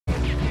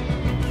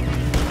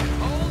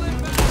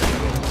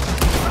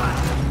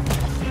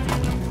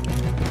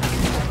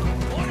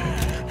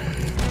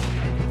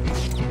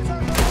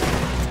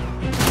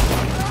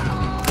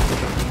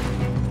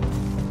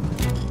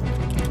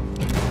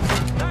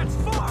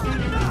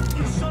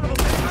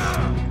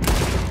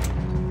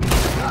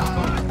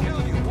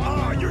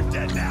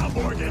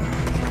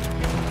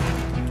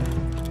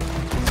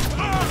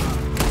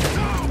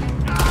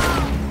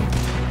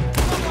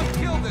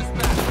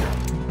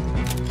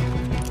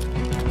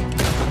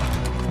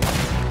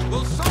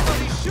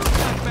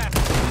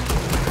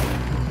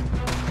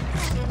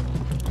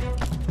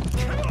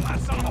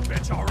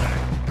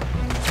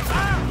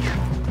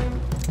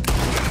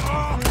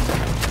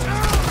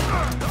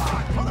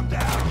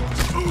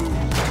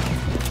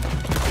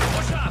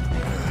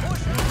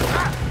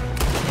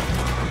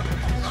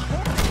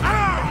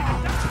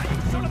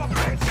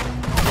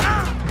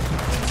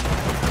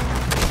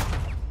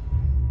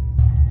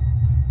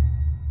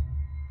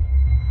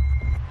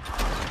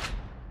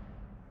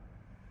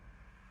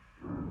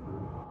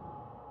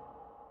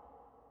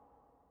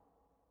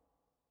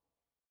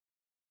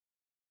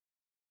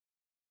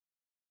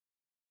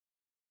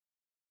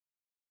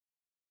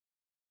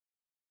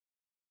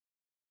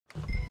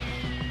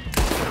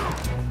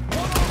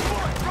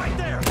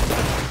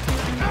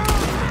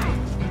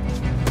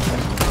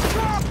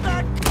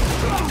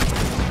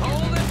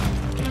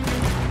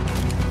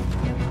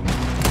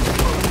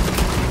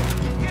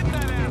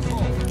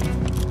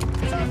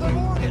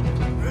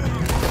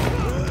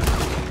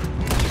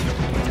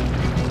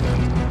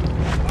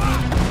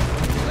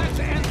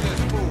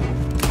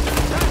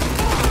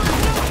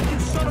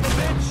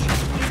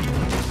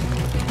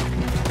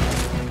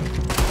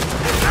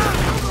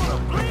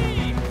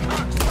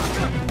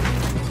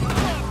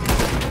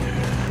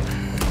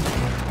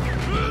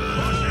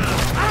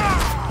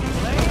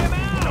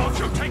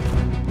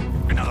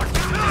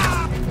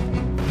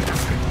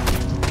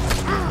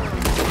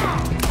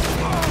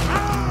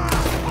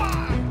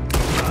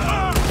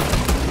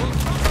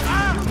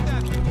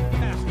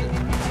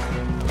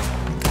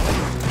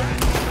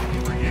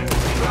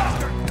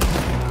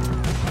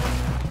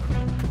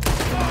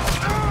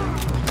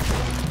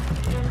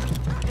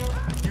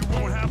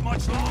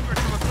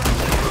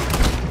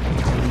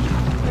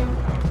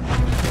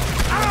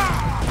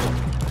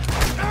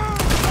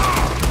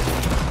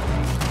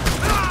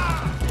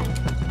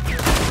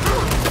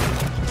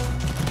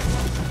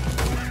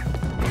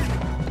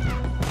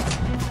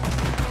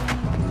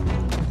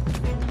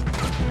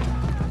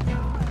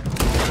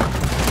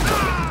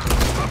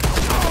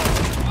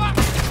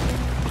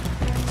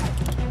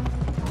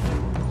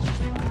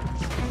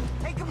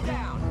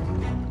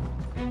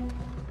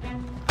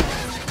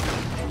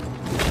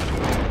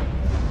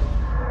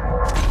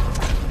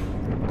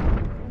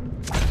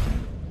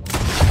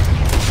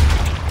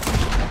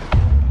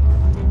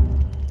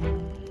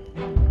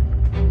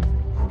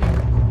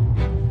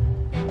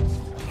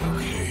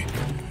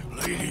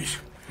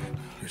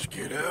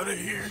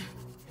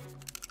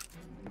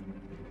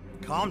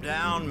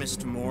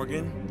Mr.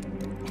 Morgan.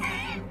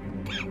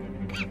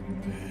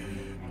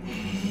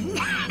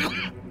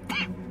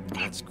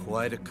 That's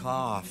quite a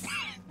cough.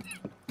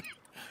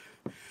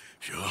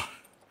 Sure.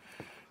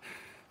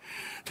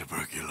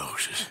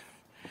 Tuberculosis.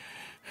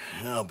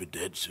 I'll be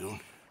dead soon.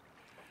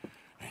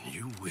 And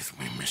you with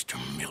me, Mr.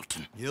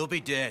 Milton. You'll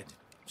be dead,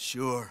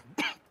 sure.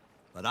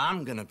 But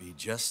I'm gonna be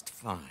just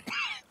fine.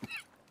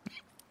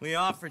 We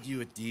offered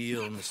you a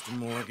deal, Mr.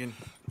 Morgan.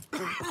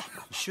 You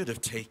should have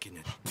taken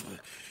it.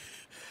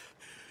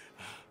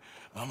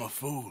 I'm a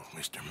fool,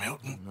 Mr.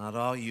 Milton. Not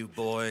all you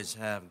boys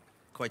have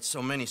quite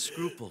so many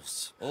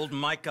scruples. Old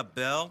Micah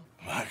Bell.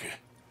 Micah?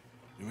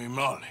 You mean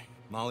Molly?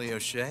 Molly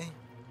O'Shea?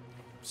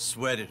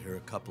 Sweated her a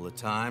couple of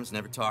times,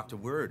 never talked a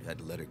word, had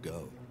to let her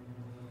go.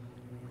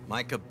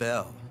 Micah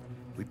Bell.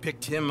 We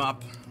picked him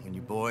up when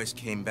you boys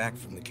came back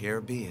from the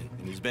Caribbean,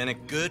 and he's been a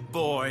good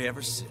boy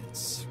ever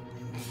since.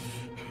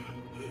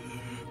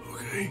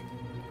 Okay.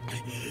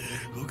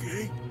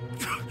 Okay.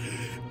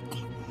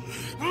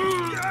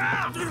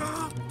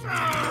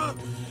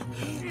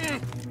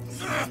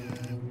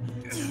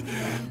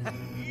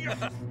 You're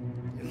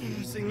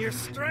losing your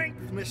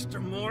strength,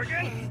 Mr.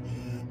 Morgan.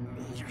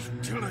 You're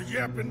still a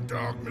yapping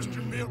dog,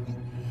 Mr. Milton.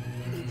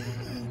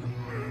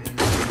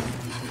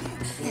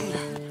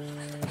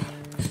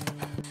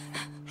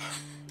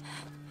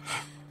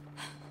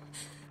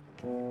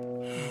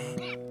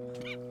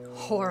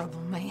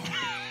 Horrible man.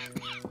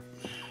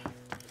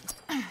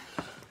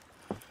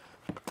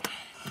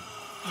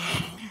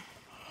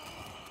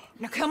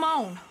 Now come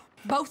on,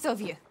 both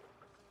of you.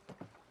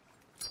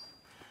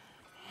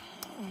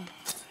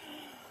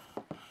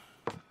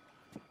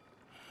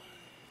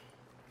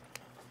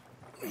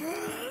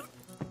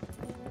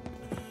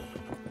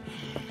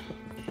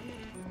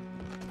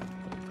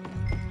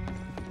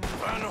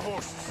 Find the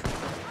horses.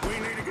 We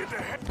need to get the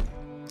heck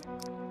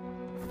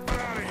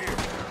out of here.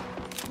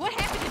 What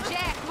happened to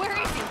Jack? Where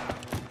is he?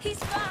 He's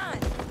fine.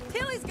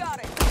 Tilly's got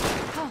it.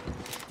 Oh,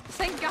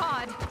 thank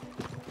God.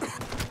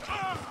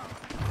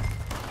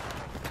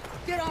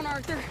 Get on,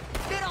 Arthur.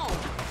 Get on.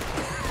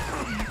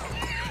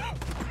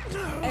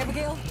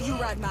 Abigail, you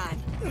ride mine.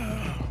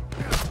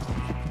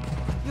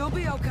 You'll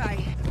be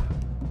okay.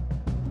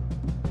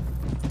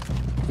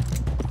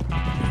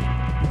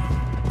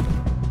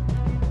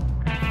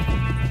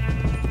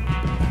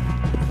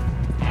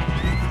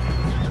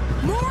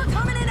 More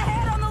coming in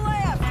ahead on the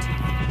left.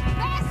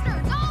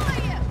 Bastards, all of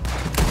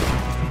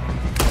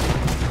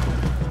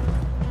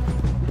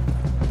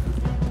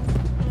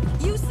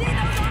you! You see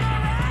those on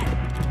our right?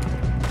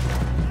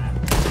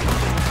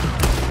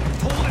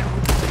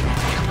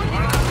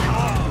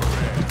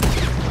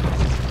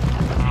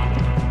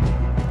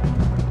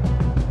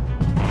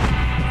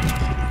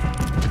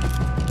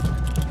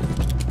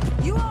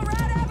 You all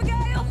right,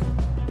 Abigail?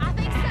 I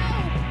think so.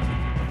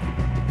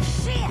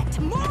 Shit!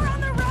 More on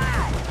the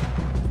right!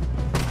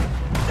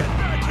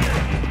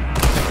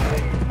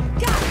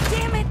 God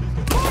damn it!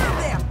 More of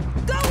them!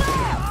 Go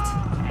left!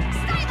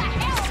 Stay the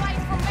hell away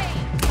from me!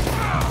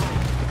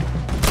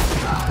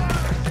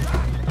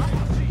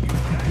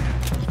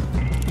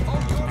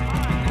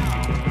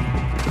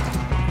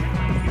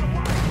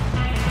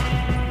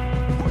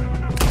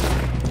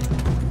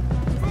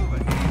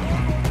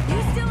 You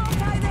still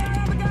okay there,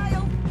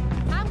 Abigail?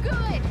 I'm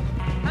good.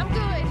 I'm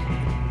good.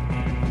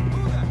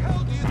 Who the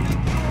hell do you think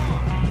you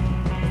are?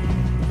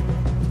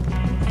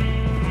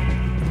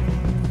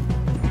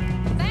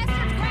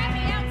 Bastards grabbed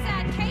me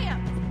outside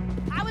camp.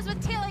 I was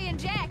with Tilly and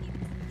Jack.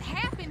 It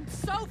happened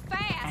so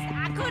fast,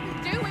 I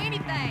couldn't do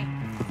anything.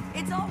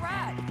 It's all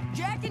right.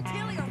 Jack and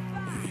Tilly are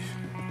fine.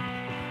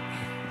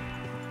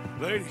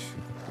 Ladies,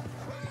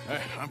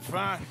 hey, I'm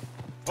fine.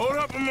 Hold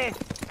up a moment.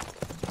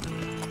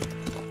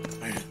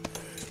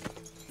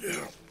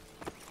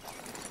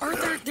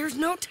 Arthur, there's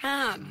no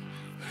time.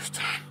 This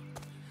time.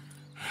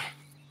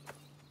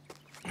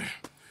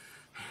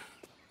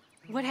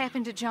 What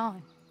happened to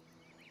John?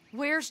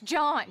 Where's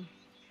John?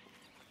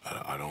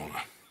 I don't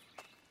know.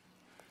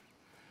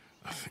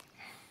 I think...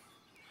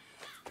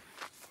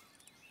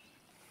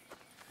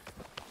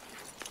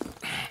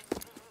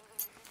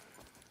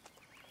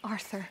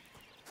 Arthur.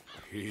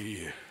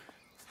 What?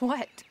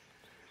 What?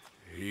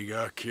 He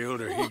got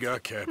killed or he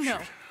got captured. No.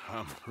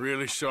 I'm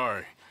really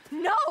sorry,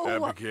 No!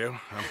 Abigail.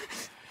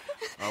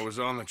 I was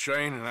on the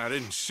train and I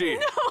didn't see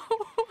it.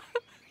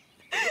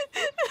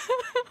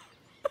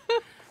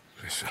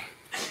 Listen,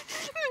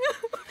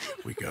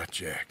 we got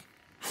Jack.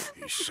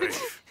 He's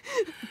safe.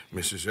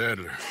 Mrs.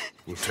 Adler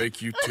will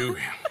take you to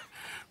him.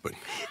 But,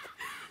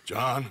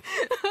 John,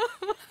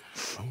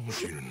 I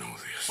want you to know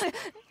this.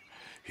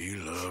 He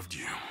loved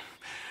you.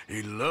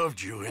 He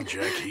loved you, and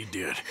Jack, he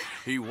did.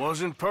 He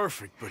wasn't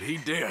perfect, but he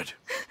did.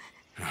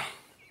 Now,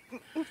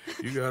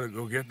 you gotta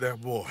go get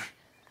that boy.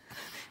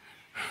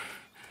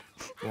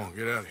 Come on,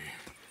 get out of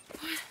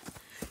here.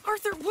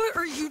 Arthur, what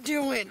are you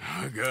doing?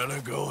 I gotta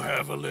go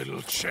have a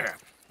little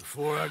chat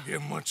before I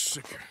get much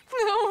sicker.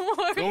 No,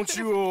 Arthur. Don't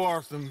you owe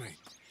Arthur me.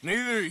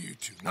 Neither of you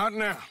two. Not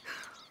now.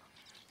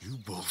 You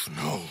both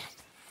know.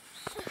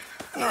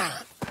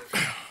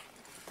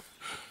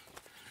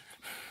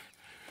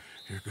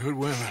 You're good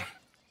women.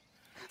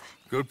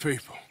 Good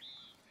people.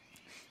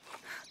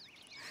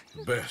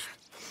 The best.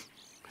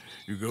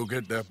 You go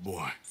get that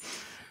boy.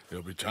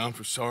 There'll be time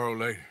for sorrow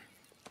later.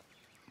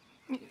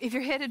 If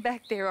you're headed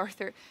back there,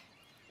 Arthur,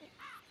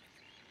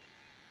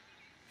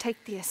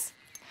 take this.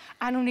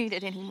 I don't need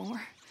it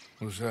anymore.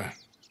 What's that?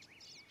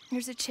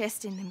 There's a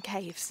chest in them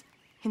caves,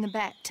 in the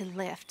back to the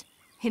left,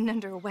 hidden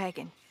under a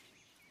wagon.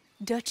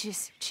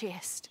 Dutch's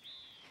chest.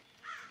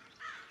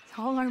 It's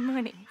all our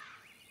money.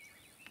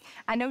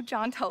 I know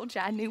John told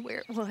you I knew where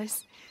it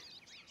was.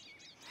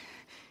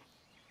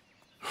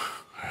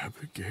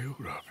 Abigail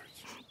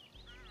Roberts.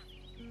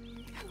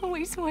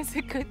 Always was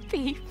a good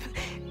thief.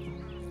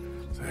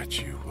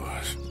 That you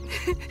was.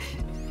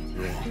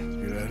 Go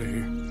on, get out of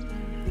here.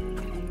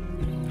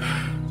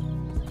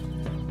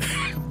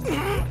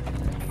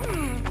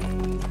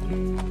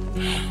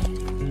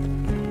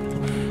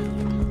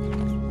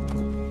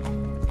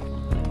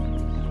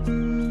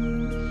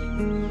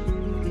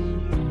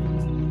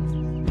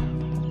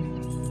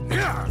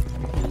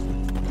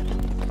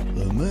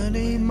 The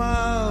many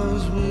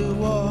miles we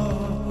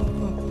walk,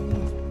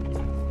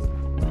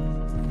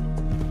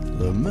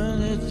 the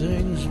many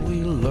things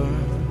we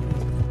learn,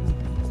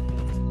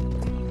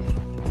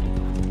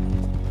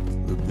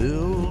 the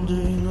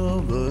building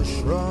of a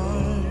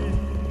shrine,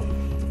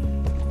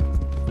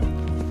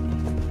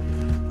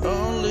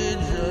 only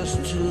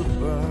just to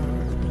burn.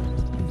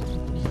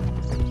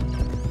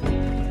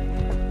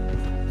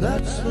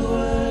 That's the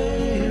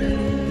way it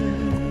is.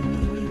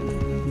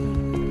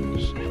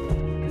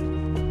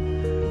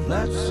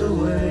 That's the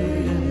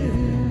way it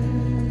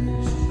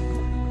is.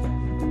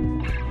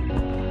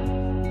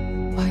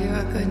 Well, you're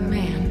a good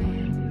man.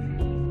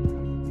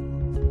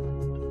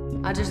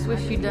 I just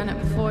wish you'd done it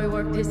before he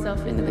worked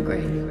himself into the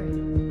grave.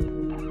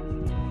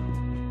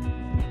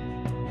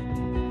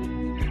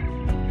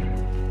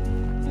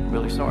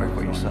 Really sorry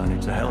for your son.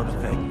 It's a hell of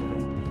a thing.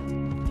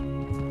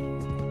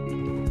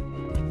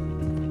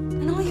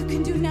 And all you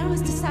can do now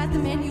is decide the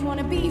man you want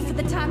to be for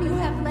the time you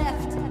have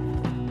left.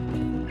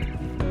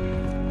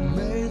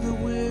 May the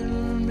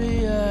wind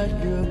be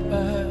at your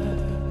back.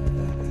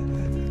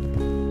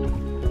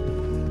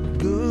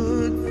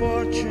 Good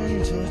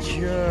fortune touch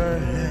your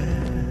hand.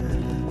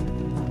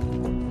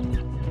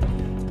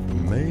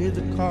 May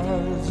the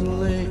cards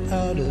lay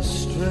out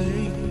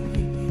straight.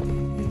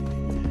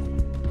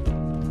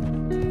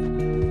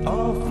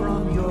 All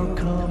from your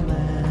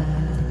command.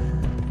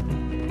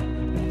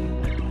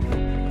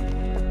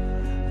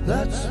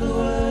 That's the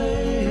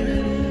way it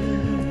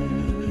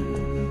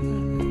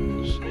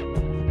is.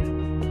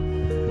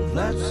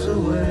 That's the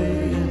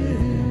way it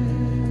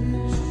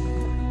is.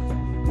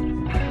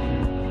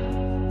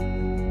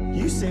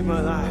 You saved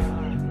my life.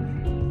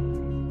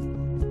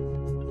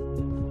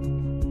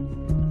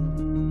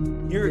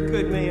 You're a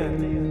good man.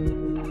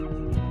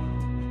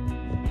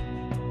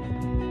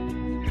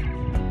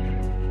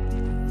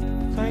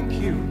 Thank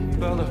you,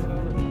 Bella.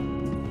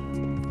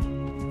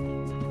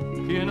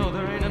 You know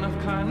there ain't enough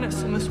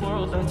kindness in this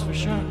world, that's for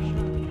sure.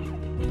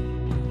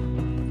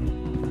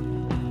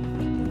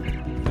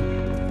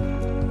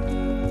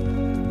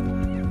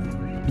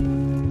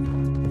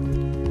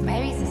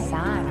 Maybe it's a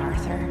sign,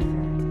 Arthur.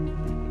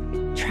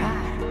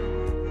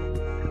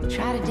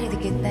 Try to do the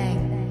good thing.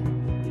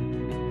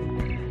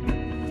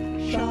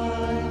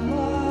 Shine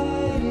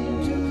light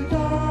into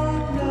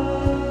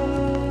darkness.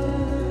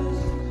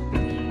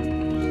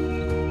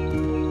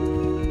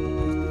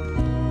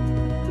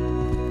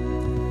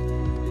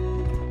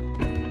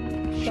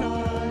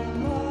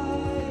 Shine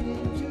light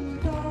into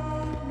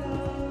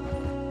darkness.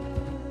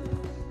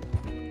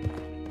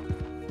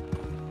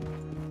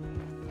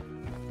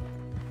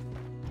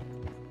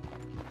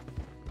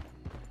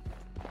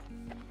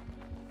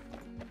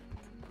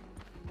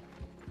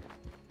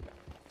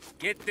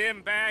 Get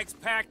them bags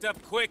packed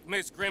up quick,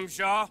 Miss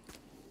Grimshaw.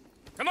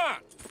 Come on,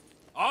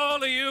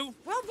 all of you.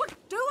 Well, we're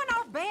doing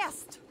our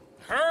best.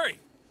 Hurry.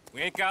 We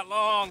ain't got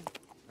long.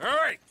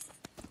 Hurry.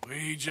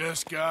 We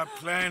just got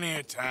plenty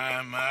of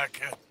time,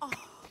 Micah.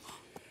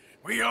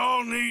 We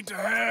all need to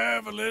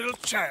have a little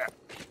chat.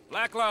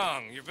 Black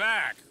Lung, you're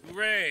back.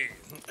 Hooray.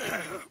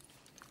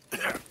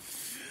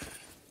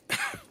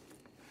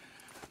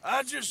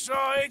 I just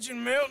saw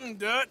Agent Milton,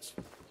 Dutch.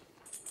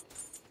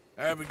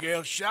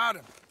 Abigail shot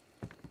him.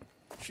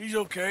 She's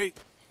okay.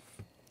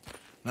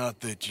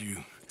 Not that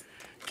you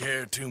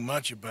care too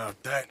much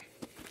about that.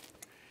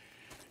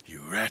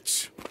 You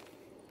rats.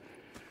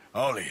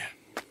 All of you.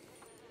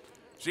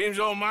 Seems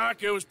old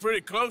Micah was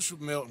pretty close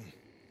with Milton.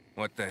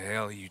 What the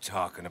hell are you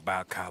talking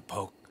about,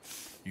 cowpoke?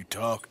 You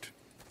talked.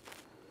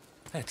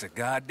 That's a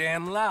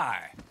goddamn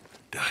lie.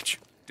 Dutch.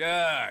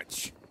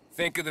 Dutch,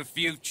 think of the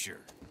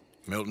future.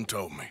 Milton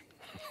told me.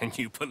 And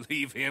you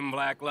believe him,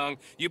 Black Lung?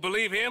 You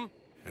believe him?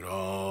 It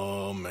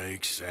all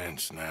makes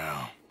sense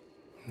now.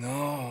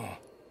 No,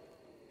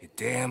 it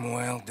damn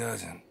well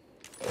doesn't.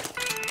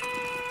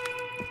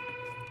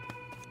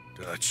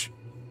 Dutch.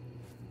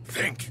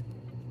 Think.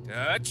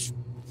 Dutch,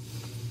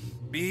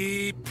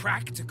 be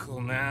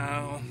practical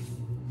now.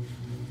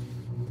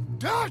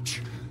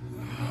 Dutch!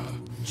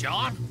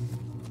 John?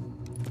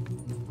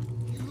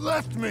 You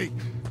left me!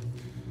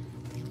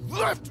 You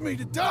left me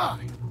to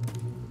die!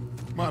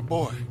 My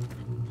boy,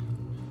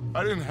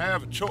 I didn't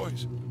have a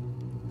choice.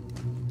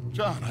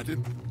 John, I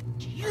didn't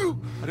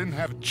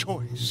have a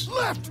choice.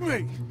 Left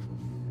me!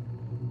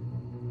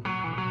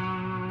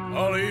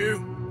 All of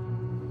you,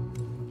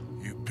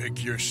 you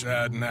pick your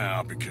side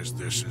now because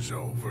this is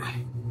over.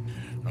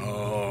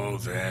 Oh,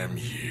 them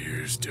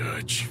years,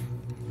 Dutch.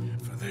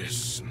 For this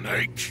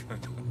snake.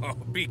 Oh,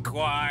 be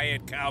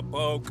quiet,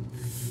 cowpoke.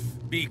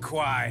 Be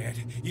quiet.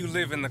 You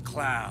live in the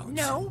clouds.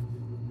 No,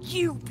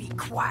 you be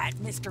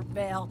quiet, Mr.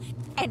 Bell,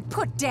 and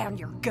put down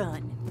your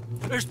gun.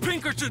 There's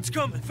Pinkertons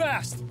coming,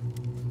 fast!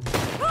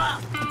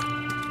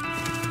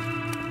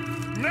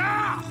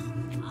 Now!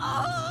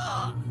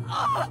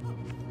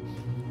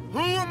 Who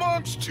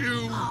amongst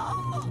you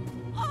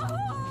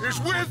is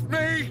with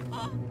me?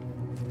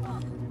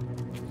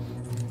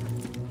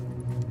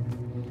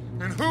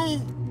 And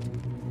who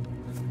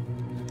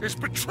is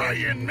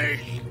betraying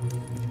me?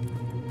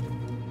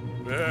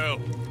 Well,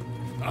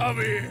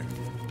 Javier,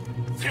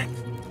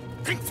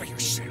 think for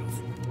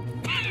yourself.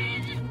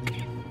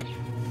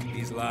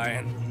 He's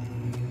lying.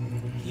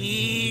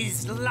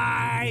 He's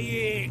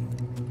lying!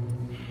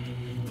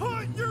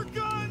 Put your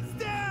guns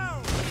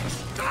down!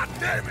 God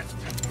damn it!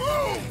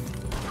 Move!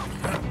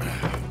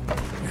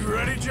 You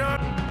ready, John?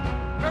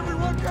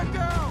 Everyone get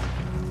down!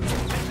 This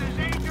is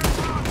Agent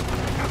Ross,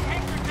 the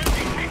Pinkerton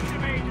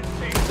Detective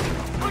Agency.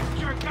 Put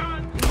your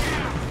guns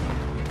down.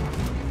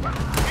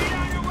 Lay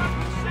down your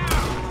weapons now.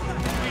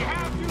 We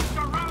have you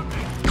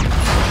surrounded.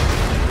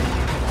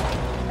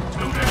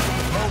 Two down,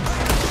 folks.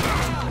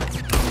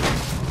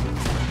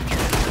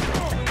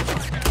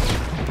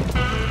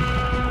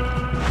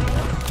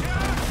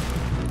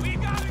 We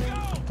gotta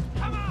go.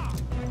 Come on.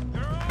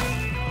 They're all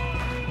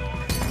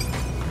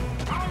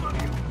all of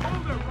you,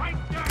 hold it right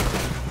there.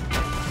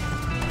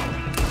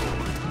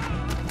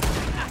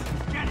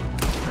 Get it.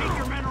 Take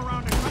your men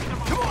around and cut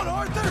them off. Come on,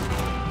 Arthur!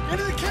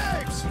 Into the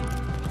caves!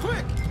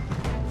 Quick!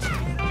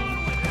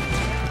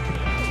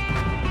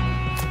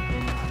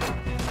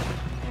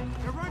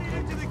 They're running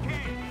into the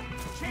cave.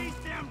 Chase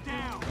them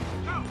down.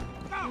 Go,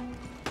 go.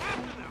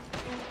 After them.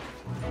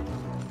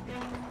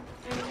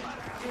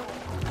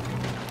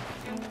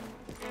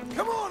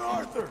 Come on,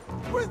 Arthur!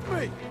 With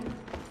me!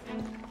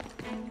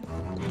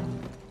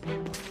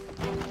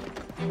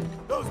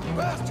 Those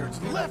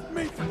bastards left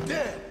me for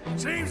dead!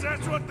 Seems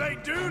that's what they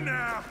do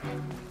now.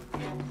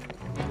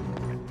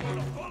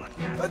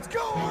 Let's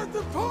go,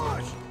 Arthur!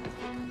 Push!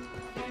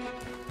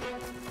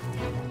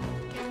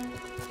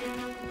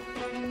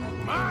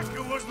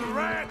 Micah was the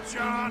rat,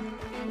 John.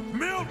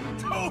 Milton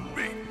told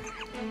me.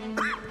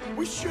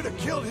 We should have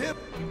killed him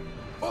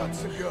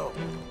months ago.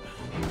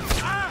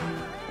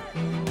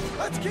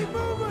 Let's keep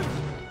moving!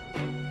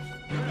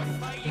 You're in a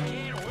fight you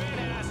can't win,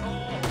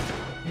 asshole.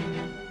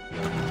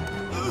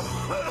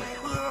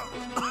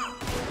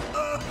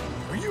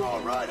 Are you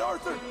all right,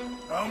 Arthur?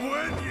 I'm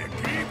with you.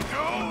 Keep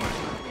going.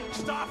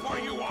 Stop where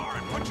you are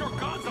and put your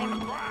guns on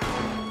the ground.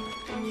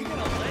 You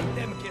gonna let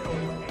them get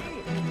away?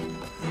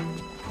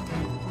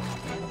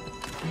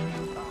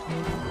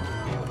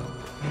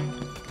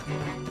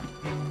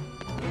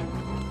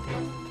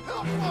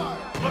 Hellfire!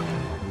 Look!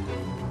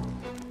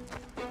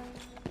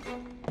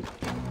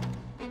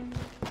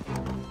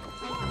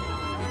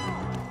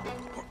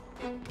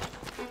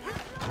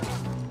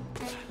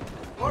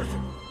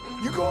 Arthur,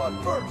 you go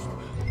on first.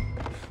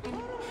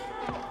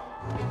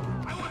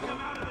 I want them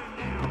out of there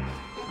now.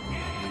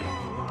 Get in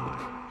or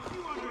alive.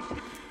 You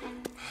understand?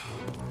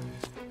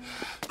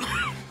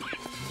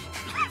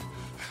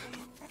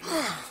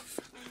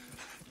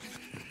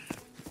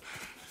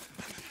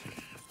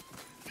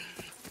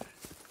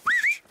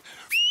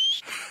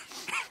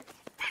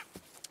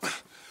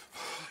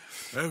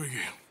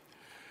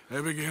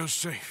 Abigail's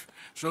safe.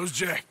 So's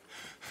Jack.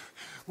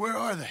 Where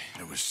are they?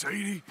 It was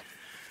Sadie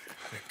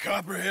at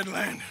Copperhead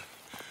Landing.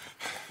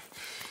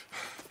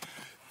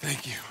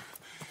 Thank you,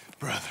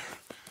 brother.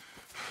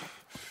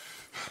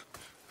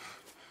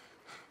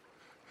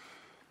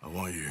 I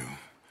want you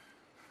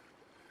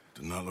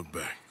to not look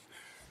back.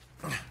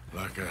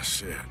 Like I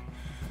said.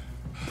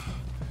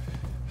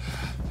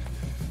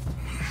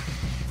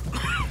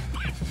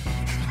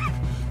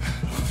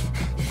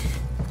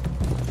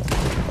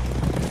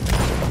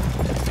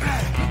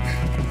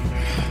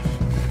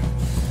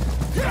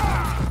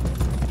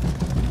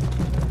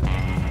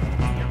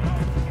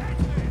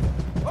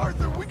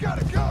 Arthur, we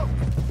gotta go!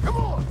 Come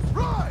on,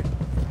 ride!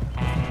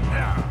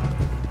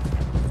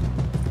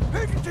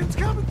 Pinkerton's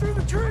coming through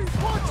the trees!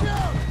 Watch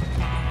out!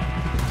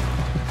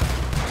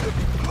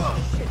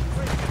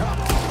 Come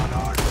on,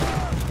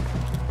 Arthur!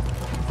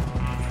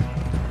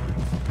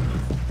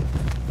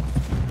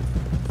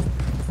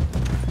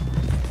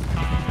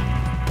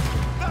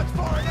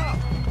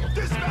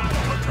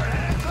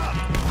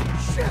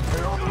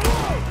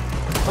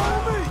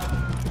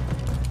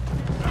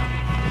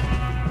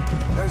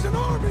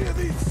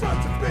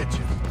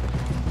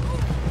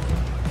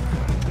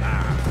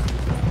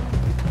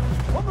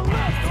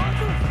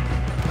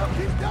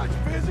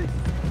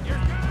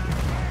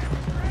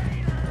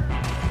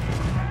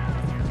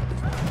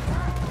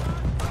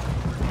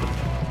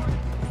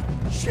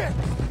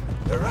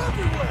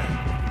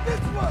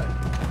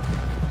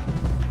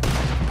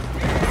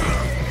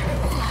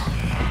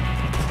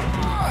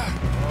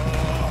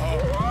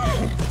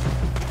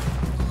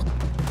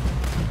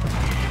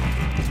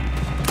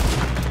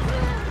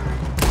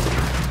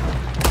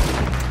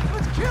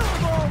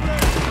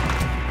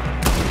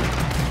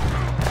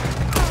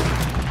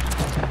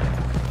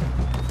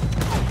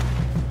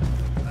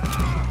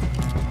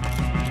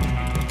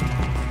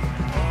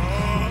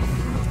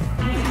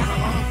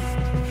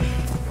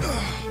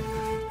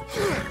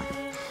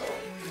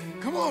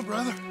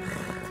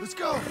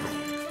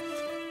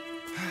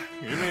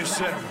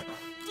 said.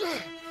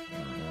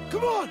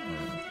 Come on!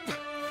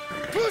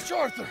 Push,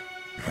 Arthur!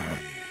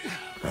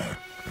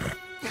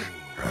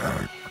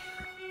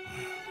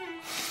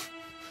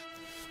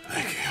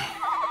 Thank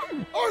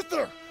you.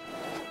 Arthur!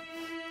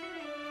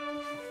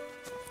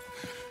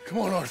 Come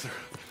on, Arthur.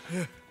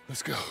 Yeah.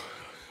 Let's go.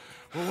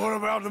 Well, what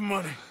about the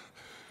money?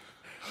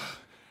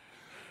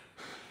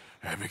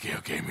 Abigail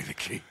gave me the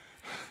key.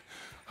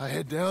 I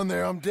head down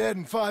there, I'm dead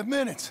in 5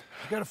 minutes.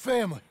 I got a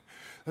family.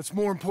 That's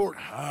more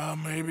important.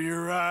 Maybe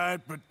you're right,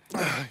 but...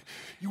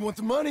 You want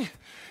the money?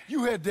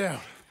 You head down.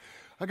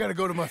 I gotta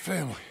go to my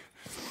family.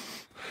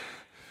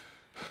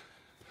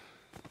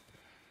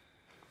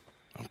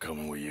 I'm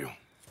coming with you.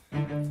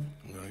 I'm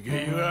gonna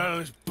get you out of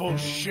this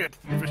bullshit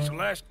if it's the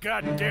last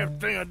goddamn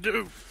thing I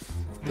do.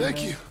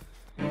 Thank you.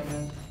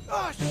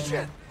 Ah,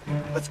 shit!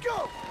 Let's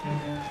go!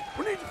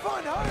 We need to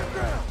find higher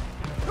ground.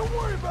 Don't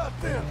worry about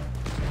them.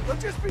 They'll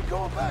just be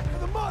going back for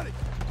the money.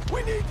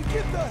 We need to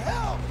get the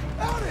hell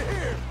out of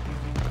here!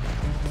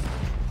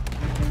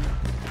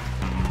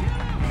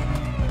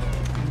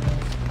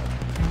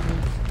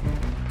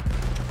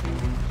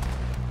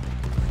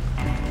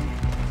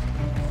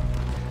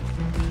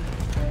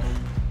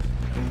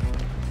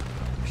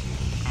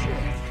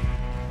 Shit.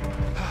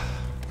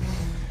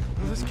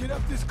 Let's get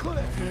up this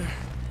cliff.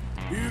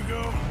 Here you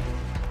go.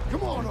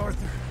 Come on,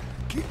 Arthur.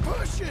 Keep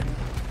pushing.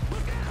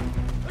 Look out!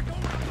 They're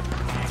going up the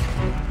road.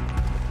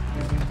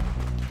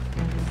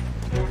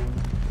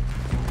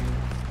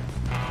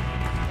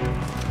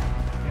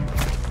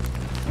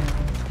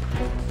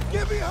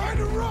 Get behind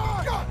the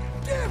rock! God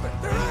damn it!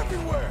 They're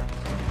everywhere!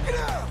 Get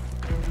out!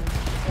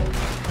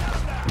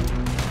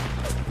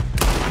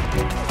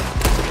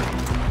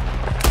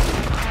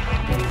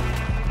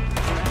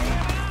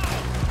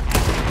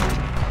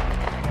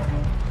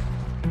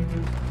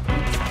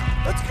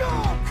 Let's go!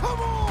 Come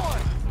on!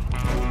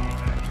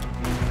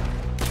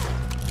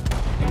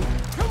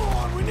 Come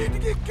on, we need to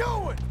get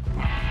going!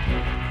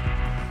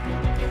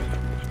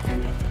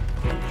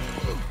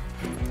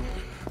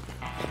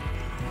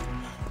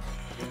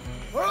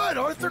 All right,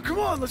 Arthur, come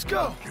on, let's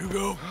go. You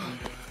go.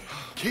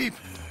 Keep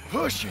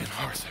pushing,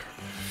 Arthur.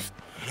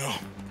 No.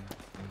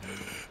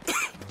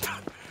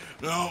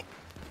 No.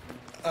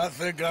 I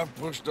think I've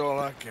pushed all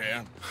I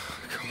can.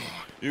 Come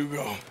on. You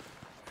go.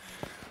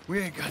 We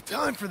ain't got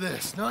time for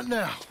this, not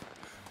now.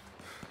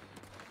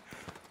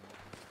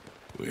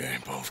 We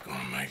ain't both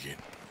gonna make it.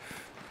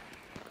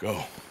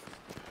 Go.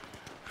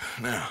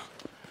 Now.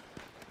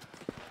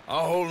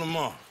 I'll hold them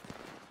off.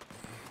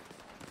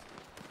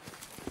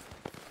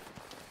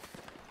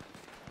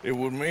 It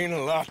would mean a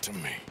lot to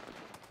me.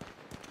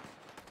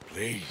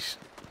 Please.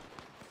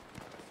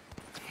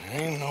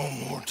 There ain't no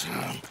more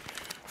time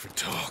for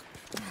talk.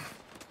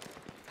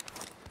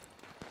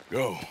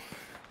 Go.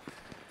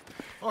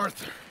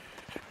 Arthur.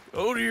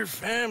 Go to your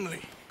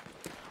family.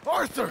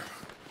 Arthur!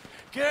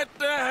 Get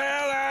the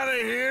hell out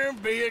of here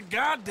and be a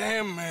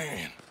goddamn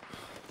man.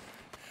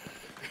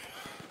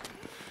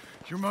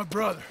 You're my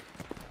brother.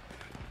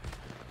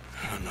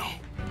 I know.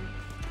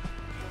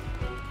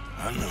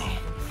 I know.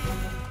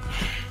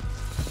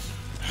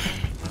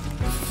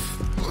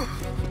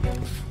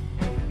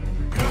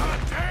 God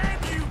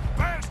damn you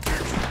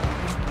bastards!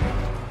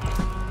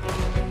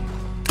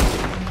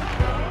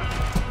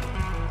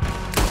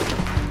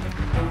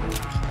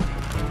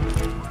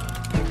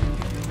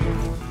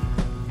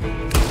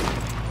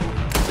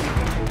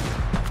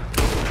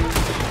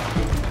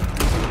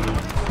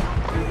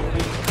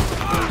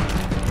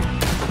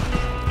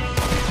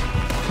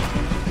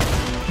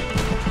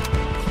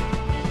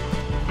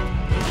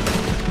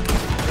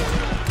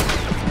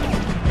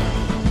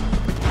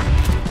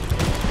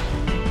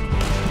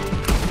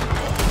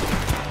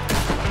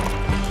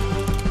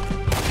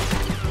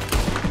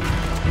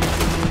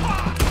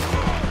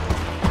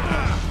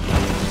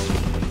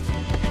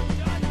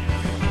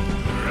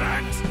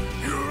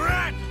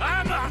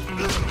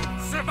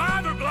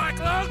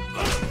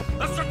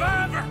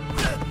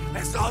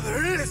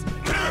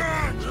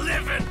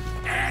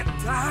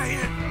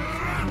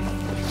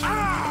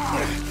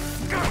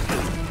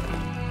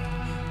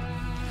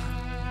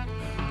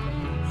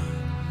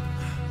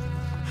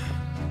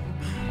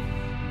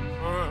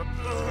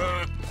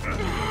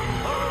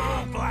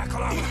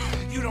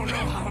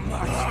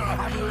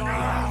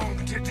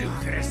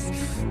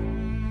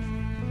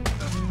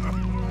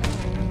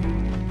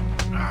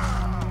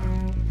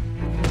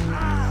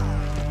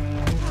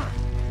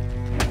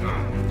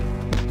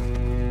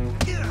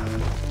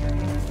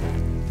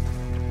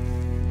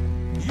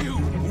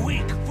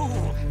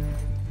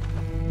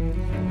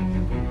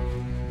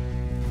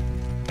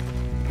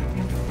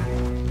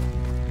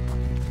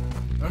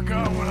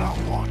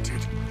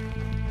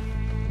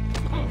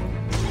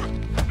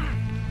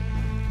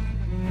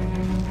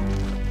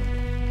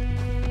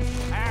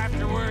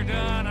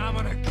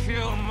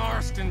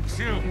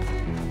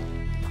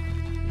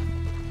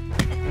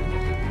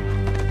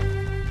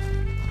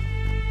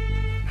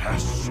 I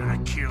should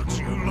have killed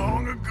you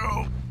long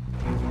ago.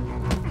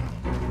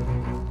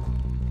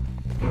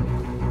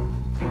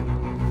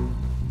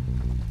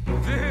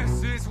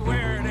 This is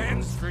where it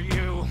ends for you.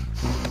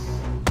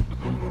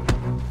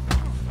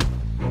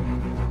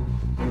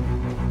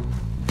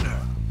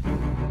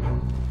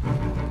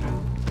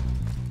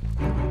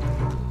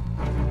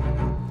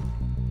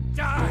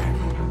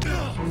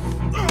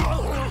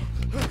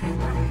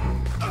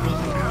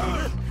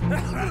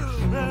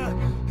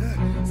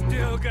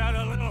 got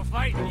a little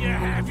fight in you,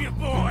 have you,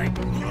 boy?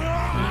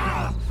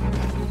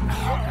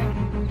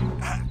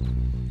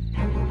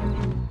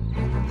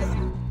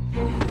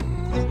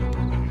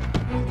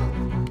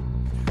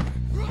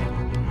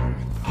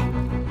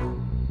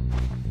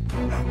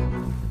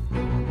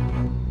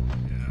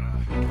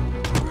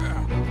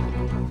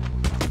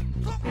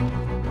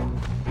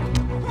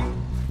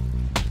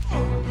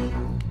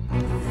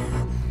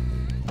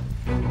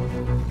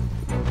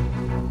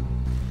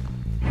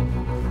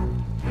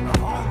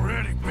 I've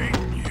already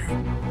beaten you.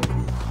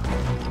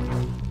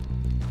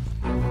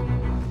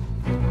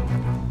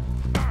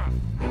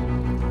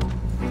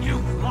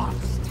 You've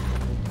lost.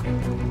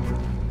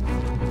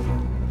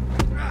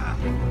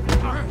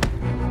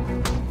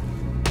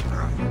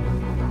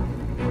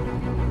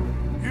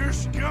 You're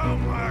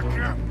scum,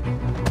 Micah.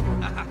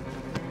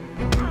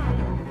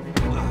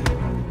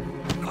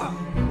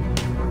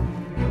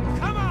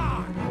 Come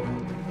on!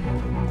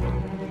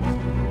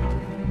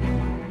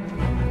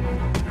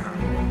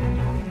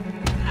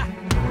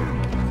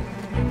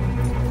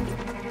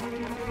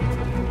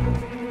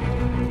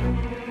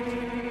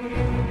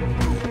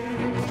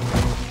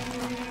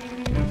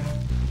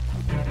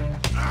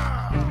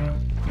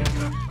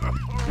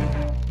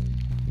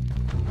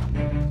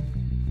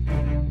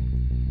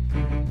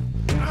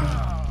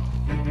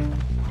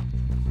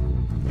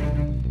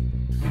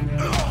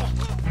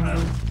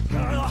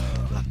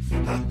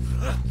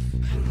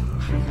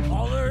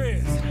 All there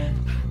is,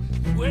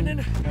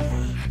 winning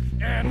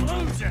and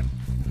losing.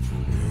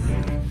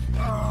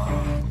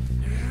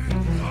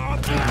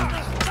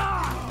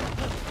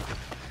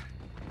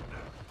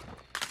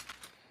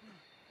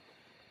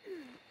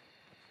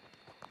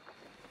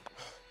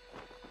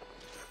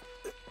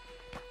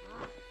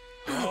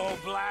 Oh,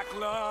 Black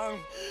Lung,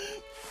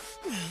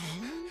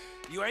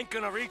 you ain't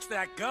gonna reach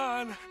that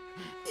gun.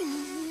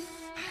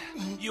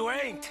 You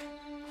ain't.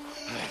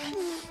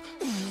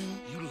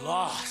 You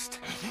lost,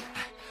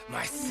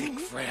 my sick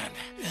friend.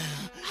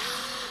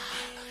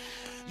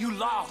 You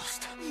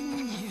lost.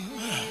 In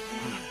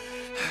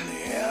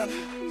the end,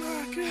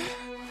 Micah,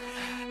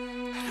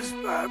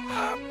 despite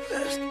my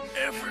best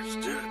efforts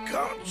to the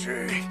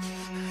contrary,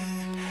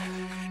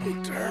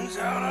 it turns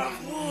out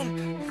I've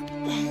won.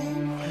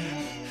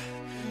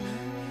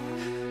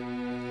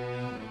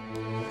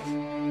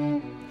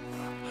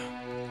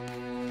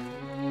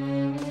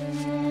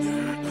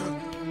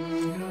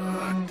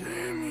 God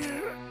damn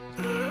you.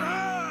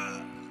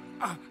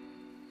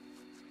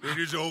 It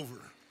is over.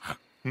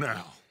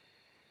 Now,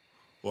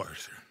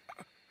 Arthur.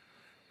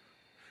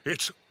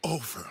 It's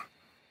over.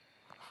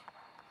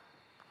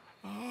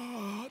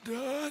 Oh,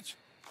 Dutch.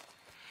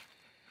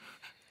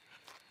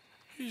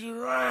 He's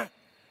right.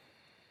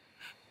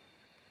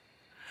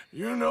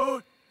 You know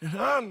it, and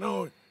I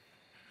know it.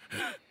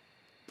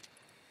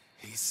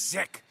 He's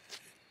sick.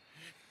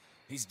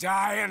 He's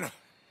dying.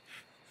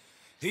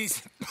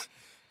 He's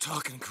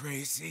talking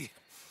crazy.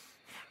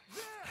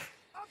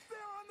 Up there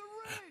on the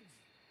ridge!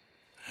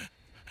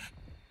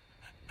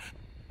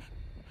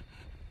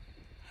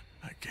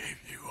 I gave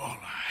you all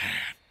I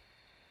had.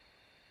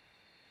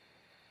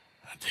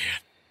 I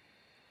did.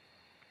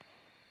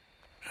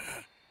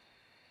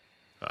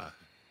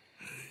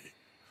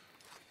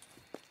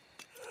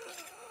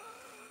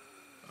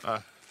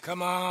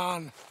 Come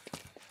on.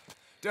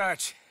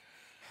 Dutch.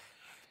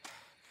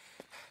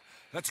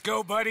 Let's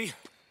go, buddy.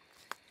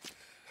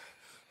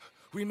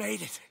 We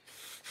made it.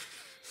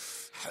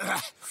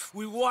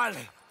 We won.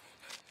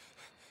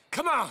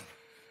 Come on.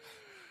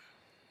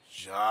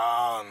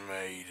 John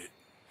made it.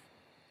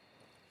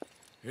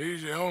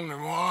 He's the only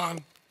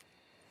one.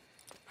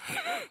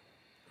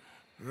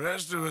 The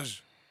rest of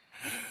us...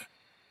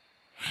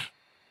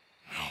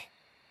 No.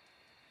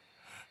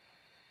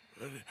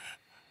 But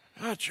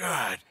I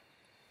tried.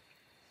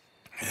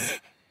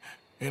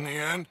 In the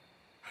end,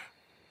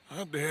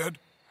 I did.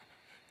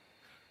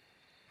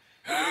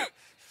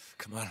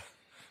 Come on.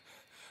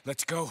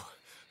 Let's go.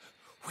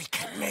 We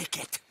can make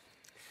it.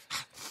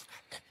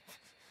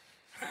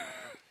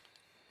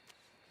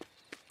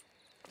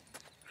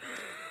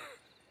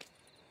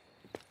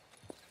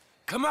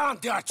 Come on,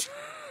 Dutch.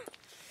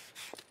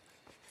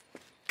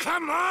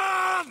 Come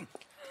on!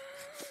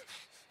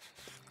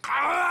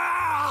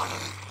 Ah!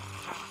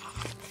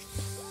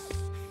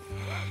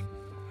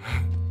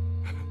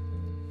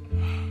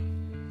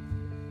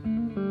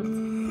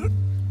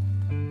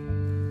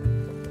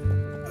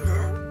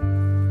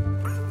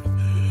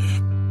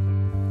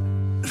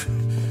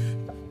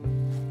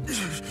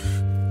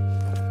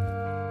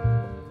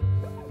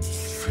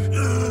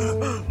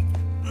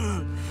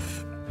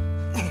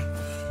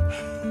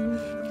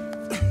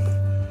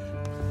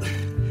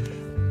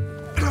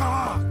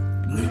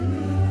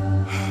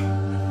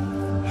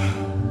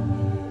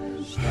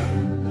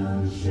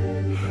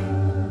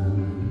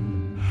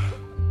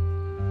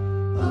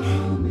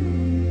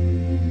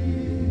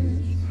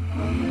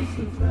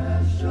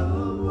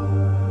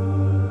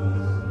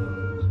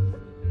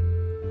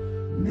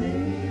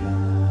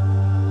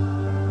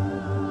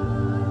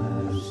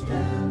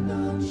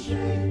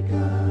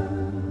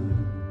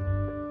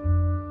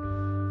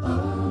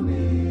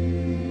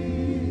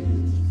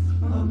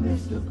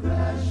 amidst a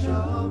crash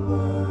of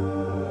words.